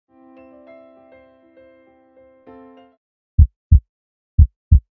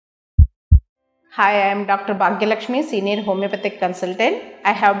Hi, I am Dr. Bhagyalakshmi, Senior Homeopathic Consultant.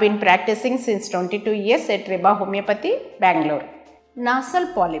 I have been practicing since 22 years at Ribha Homeopathy, Bengaluru. Nasal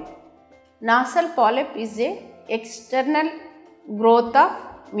polyp. Nasal polyp is a external growth of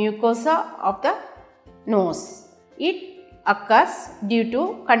mucosa of the nose. It occurs due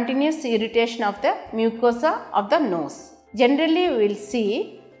to continuous irritation of the mucosa of the nose. Generally, we will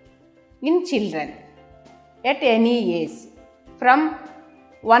see in children at any age from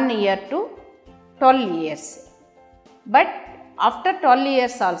 1 year to 12 years. But after 12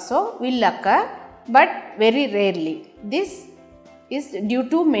 years also will occur, but very rarely. This is due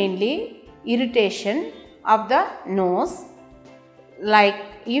to mainly irritation of the nose, like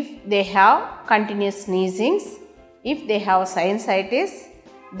if they have continuous sneezings, if they have sinusitis,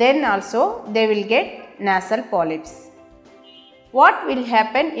 then also they will get nasal polyps. What will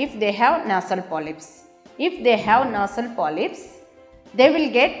happen if they have nasal polyps? If they have nasal polyps, they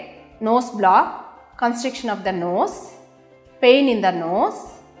will get nose block, constriction of the nose, pain in the nose,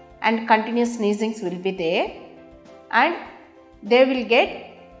 and continuous sneezings will be there, and they will get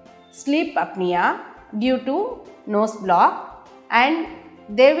sleep apnea due to nose block, and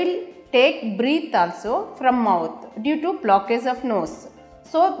they will take breath also from mouth due to blockage of nose.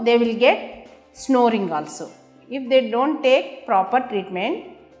 So they will get snoring also. If they don't take proper treatment,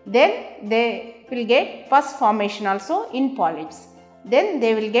 then they will get pus formation also in polyps. Then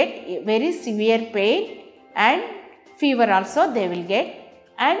they will get very severe pain and fever also they will get.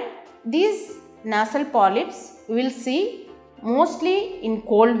 And these nasal polyps we will see mostly in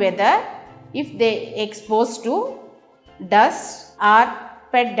cold weather if they exposed to dust or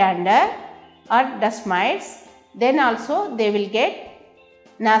pet dander or dust mites, then also they will get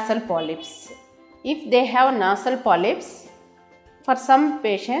nasal polyps. If they have nasal polyps, for some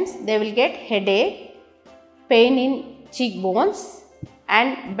patients they will get headache, pain in cheekbones,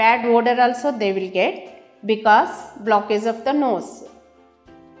 and bad odor also they will get because blockage of the nose.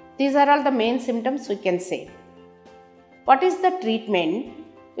 These are all the main symptoms we can say. What is the treatment?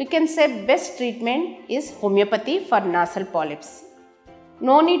 We can say best treatment is homeopathy for nasal polyps.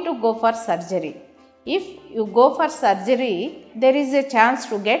 No need to go for surgery. If you go for surgery, there is a chance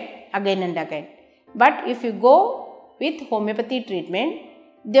to get again and again. But if you go with homeopathy treatment,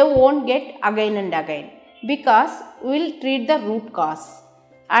 they won't get again and again, because we will treat the root cause,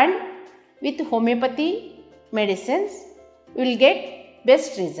 and with homeopathy medicines we will get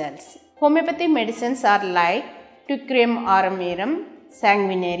best results. Homeopathy medicines are like Teucrium auramerum,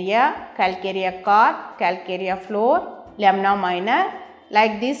 sanguinaria, Calcarea cor, Calcarea flor, Lamina minor.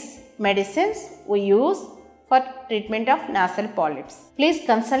 Like these medicines we use for treatment of nasal polyps. Please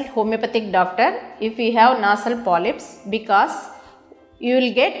consult homeopathic doctor if you have nasal polyps, because you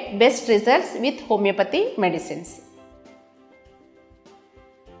will get best results with homeopathy medicines.